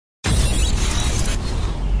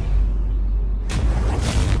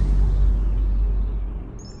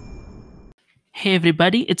Hey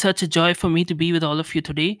everybody, it's such a joy for me to be with all of you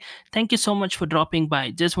today. Thank you so much for dropping by.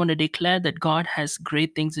 Just want to declare that God has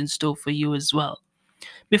great things in store for you as well.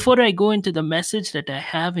 Before I go into the message that I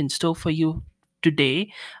have in store for you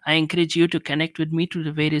today, I encourage you to connect with me through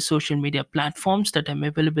the various social media platforms that I'm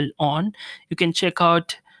available on. You can check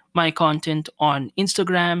out my content on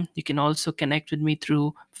Instagram. You can also connect with me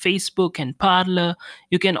through Facebook and Parler.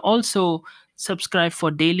 You can also subscribe for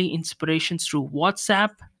daily inspirations through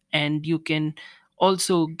WhatsApp, and you can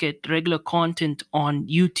also get regular content on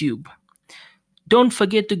YouTube. Don't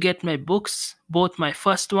forget to get my books, both my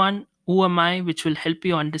first one, Who Am I, which will help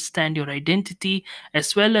you understand your identity,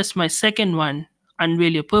 as well as my second one,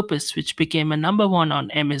 Unveil Your Purpose, which became a number one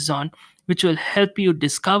on Amazon, which will help you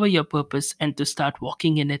discover your purpose and to start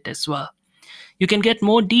walking in it as well. You can get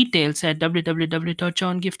more details at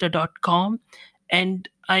www.johngiftah.com. And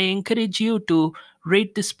I encourage you to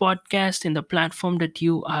rate this podcast in the platform that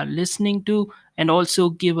you are listening to and also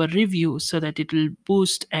give a review so that it will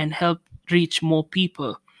boost and help reach more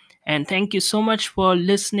people. And thank you so much for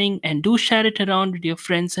listening, and do share it around with your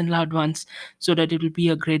friends and loved ones so that it will be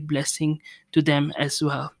a great blessing to them as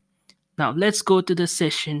well. Now, let's go to the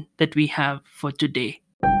session that we have for today.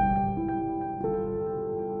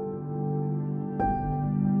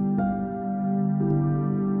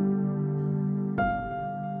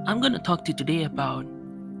 I'm going to talk to you today about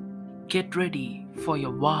get ready for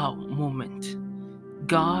your wow moment.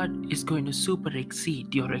 God is going to super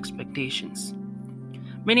exceed your expectations.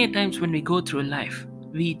 Many a times when we go through life,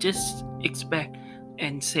 we just expect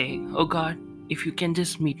and say, "Oh God, if you can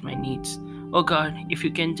just meet my needs. Oh God, if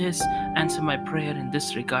you can just answer my prayer in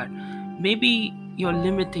this regard." Maybe you're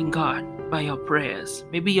limiting God by your prayers.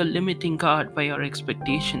 Maybe you're limiting God by your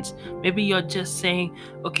expectations. Maybe you're just saying,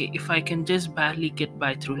 "Okay, if I can just barely get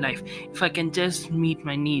by through life, if I can just meet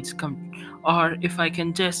my needs, or if I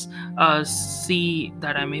can just see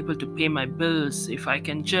that I'm able to pay my bills, if I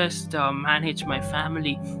can just manage my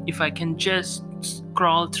family, if I can just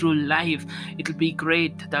crawl through life, it'll be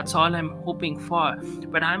great. That's all I'm hoping for."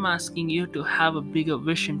 But I'm asking you to have a bigger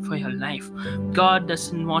vision for your life. God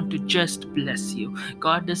doesn't want to just bless you.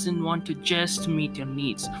 God doesn't want to just meet your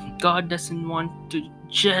needs. God doesn't want to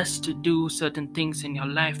just to do certain things in your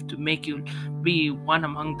life to make you be one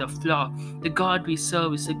among the flock. The God we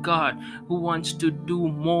serve is a God who wants to do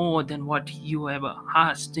more than what you ever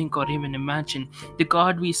asked, think, or even imagine. The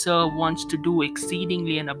God we serve wants to do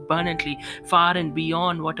exceedingly and abundantly, far and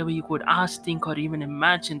beyond whatever you could ask, think, or even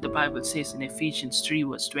imagine. The Bible says in Ephesians 3,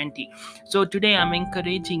 verse 20. So today I'm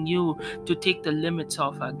encouraging you to take the limits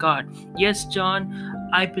off our God. Yes, John,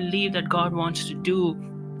 I believe that God wants to do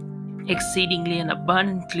exceedingly and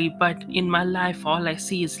abundantly, but in my life all I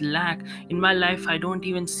see is lack. In my life I don't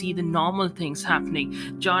even see the normal things happening.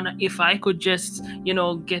 John, if I could just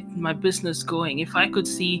get my business going, if I could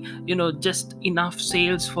see just enough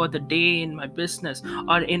sales for the day in my business,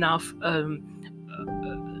 or enough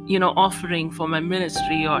offering for my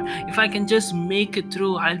ministry, or if I can just make it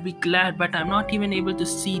through, I'll be glad. But I'm not even able to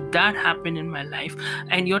see that happen in my life.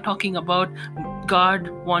 And you're talking about God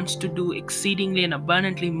wants to do exceedingly and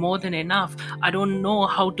abundantly more than enough. I don't know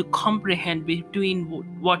how to comprehend between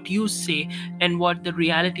what you say and what the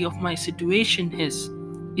reality of my situation is.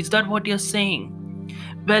 Is that what you're saying?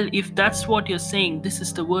 Well, if that's what you're saying, this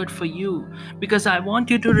is the word for you, because I want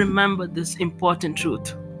you to remember this important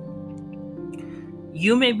truth.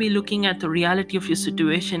 You may be looking at the reality of your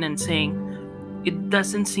situation and saying, it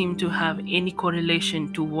doesn't seem to have any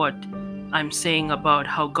correlation to what I'm saying about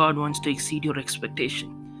how God wants to exceed your expectation.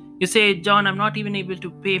 You say, "John, I'm not even able to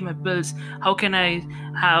pay my bills. How can I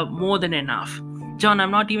have more than enough? John,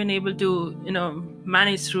 I'm not even able to,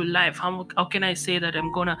 manage through life. How can I say that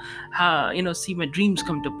I'm gonna, see my dreams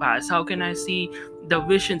come to pass? How can I see the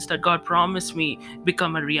visions that God promised me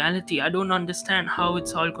become a reality? I don't understand how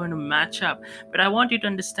it's all going to match up." But I want you to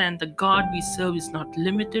understand the God we serve is not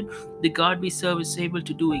limited. The God we serve is able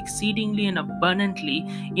to do exceedingly and abundantly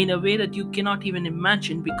in a way that you cannot even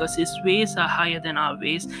imagine, because His ways are higher than our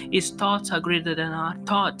ways. His thoughts are greater than our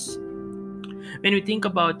thoughts. When we think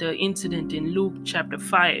about the incident in Luke chapter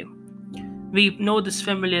 5, we know this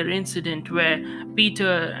familiar incident where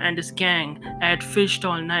Peter and his gang had fished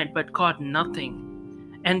all night but caught nothing.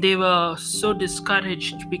 And they were so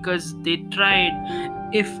discouraged because they tried.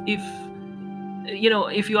 If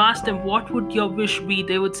you ask them what would your wish be,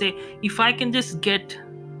 they would say, "If I can just get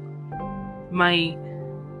my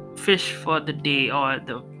fish for the day, or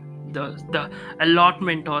the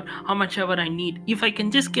allotment, or how much ever I need, if I can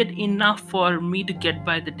just get enough for me to get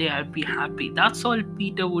by the day, I'll be happy." That's all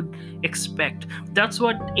Peter would expect. That's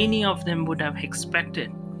what any of them would have expected.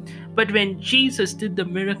 But when Jesus did the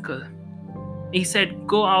miracle, He said,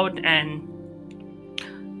 go out and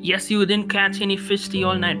yes, you didn't catch any fish the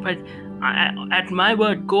all night, but at my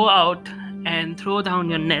word, go out and throw down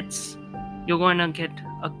your nets. You're going to get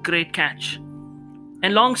a great catch.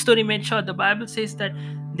 And long story made short, the Bible says that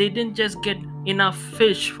they didn't just get enough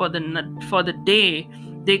fish for the day.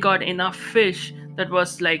 They got enough fish that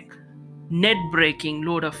was like net breaking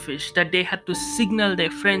load of fish that they had to signal their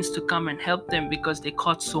friends to come and help them because they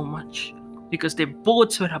caught so much, because their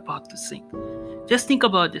boats were about to sink. Just think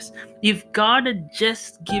about this. If God had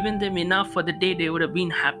just given them enough for the day, they would have been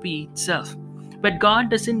happy itself. But God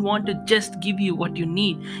doesn't want to just give you what you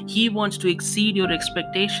need. He wants to exceed your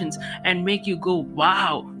expectations and make you go,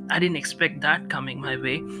 wow, I didn't expect that coming my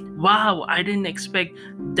way. Wow, I didn't expect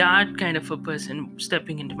that kind of a person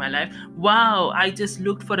stepping into my life. Wow, I just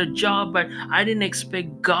looked for a job, but I didn't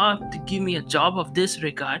expect God to give me a job of this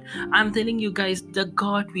regard. I'm telling you guys, the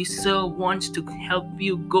God we serve wants to help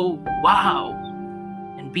you go, wow,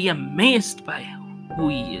 and be amazed by who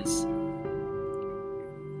He is.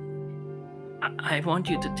 I want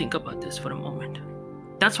you to think about this for a moment.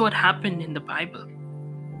 That's what happened in the Bible.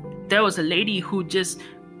 There was a lady who just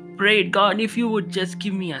prayed, God, if you would just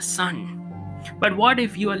give me a son. But what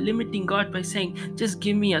if you are limiting God by saying, just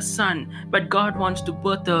give me a son, but God wants to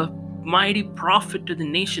birth a mighty prophet to the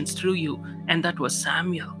nations through you, and that was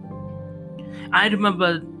Samuel. I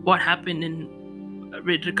remember what happened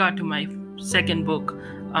with regard to my second book,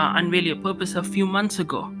 Unveil Your Purpose, a few months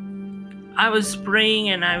ago. I was praying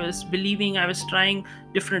and I was believing, I was trying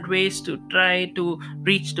different ways to try to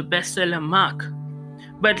reach the bestseller mark.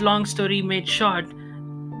 But long story made short,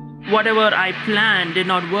 whatever I planned did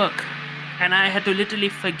not work. And I had to literally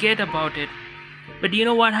forget about it. But you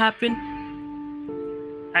know what happened?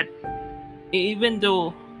 Even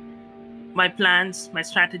though my plans, my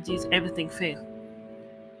strategies, everything failed,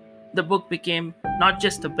 the book became not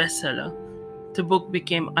just a bestseller, the book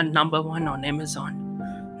became a #1 on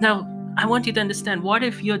Amazon. Now, I want you to understand, what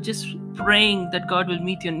if you're just praying that God will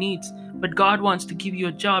meet your needs, but God wants to give you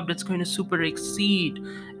a job that's going to super exceed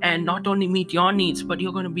and not only meet your needs, but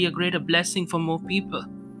you're going to be a greater blessing for more people.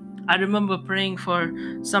 I remember praying for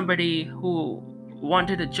somebody who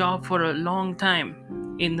wanted a job for a long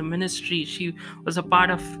time in the ministry. She was a part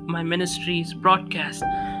of my ministry's broadcast.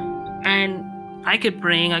 And I kept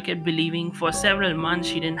praying, I kept believing. For several months,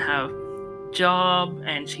 she didn't have job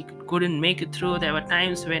and she couldn't make it through. There were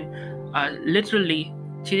times when literally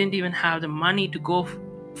she didn't even have the money to go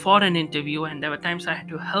for an interview, and there were times I had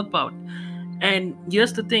to help out. And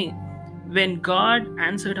here's the thing, when God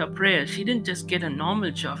answered her prayer, she didn't just get a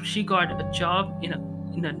normal job. She got a job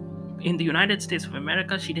in the United States of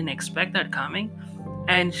America. She didn't expect that coming,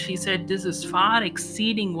 and she said this is far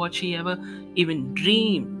exceeding what she ever even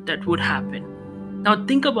dreamed that would happen. Now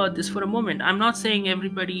think about this for a moment. I'm not saying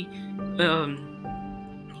everybody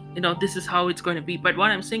this is how it's going to be, but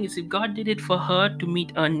what I'm saying is, if God did it for her to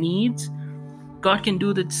meet her needs, God can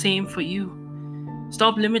do the same for you.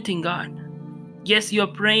 Stop limiting God. Yes, you're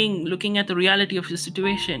praying, looking at the reality of your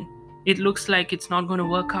situation. It looks like it's not going to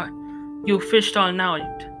work out. You fished all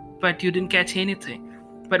night, but you didn't catch anything.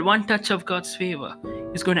 But one touch of God's favor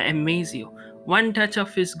is going to amaze you. One touch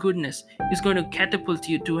of His goodness is going to catapult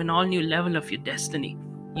you to an all new level of your destiny.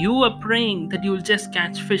 You are praying that you will just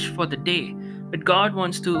catch fish for the day, but God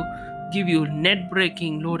wants to give you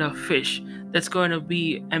net-breaking load of fish that's going to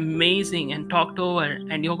be amazing and talked over,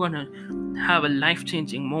 and you're going to have a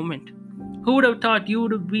life-changing moment. Who would have thought you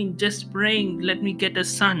would have been just praying, let me get a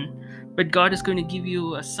son, but God is going to give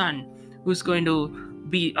you a son who's going to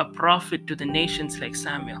be a prophet to the nations like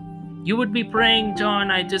Samuel. You would be praying,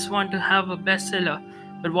 John, I just want to have a bestseller,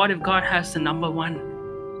 but what if God has the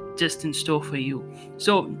 #1 just in store for you?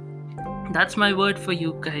 So that's my word for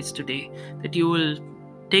you guys today, that you will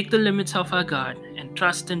take the limits of our God and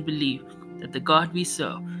trust and believe that the God we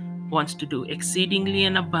serve wants to do exceedingly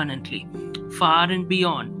and abundantly, far and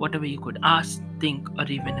beyond whatever you could ask, think, or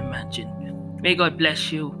even imagine. May God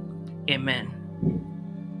bless you. Amen.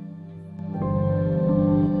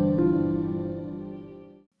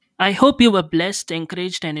 I hope you were blessed,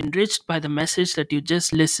 encouraged, and enriched by the message that you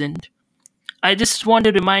just listened. I just want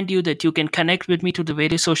to remind you that you can connect with me to the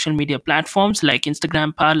various social media platforms like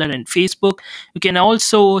Instagram, Parler, and Facebook. You can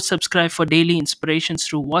also subscribe for daily inspirations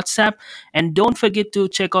through WhatsApp. And don't forget to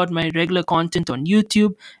check out my regular content on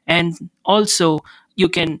YouTube. And also, you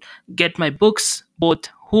can get my books, both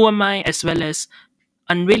Who Am I as well as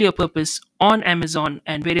Unveil Your Purpose, on Amazon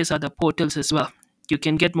and various other portals as well. You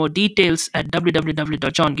can get more details at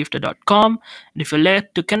www.johngiftah.com. And if you're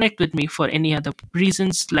led to connect with me for any other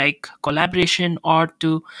reasons like collaboration or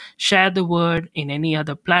to share the word in any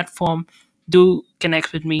other platform, do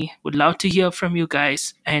connect with me. Would love to hear from you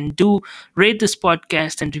guys. And do rate this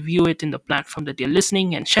podcast and review it in the platform that you're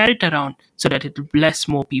listening and share it around so that it will bless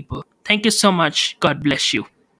more people. Thank you so much. God bless you.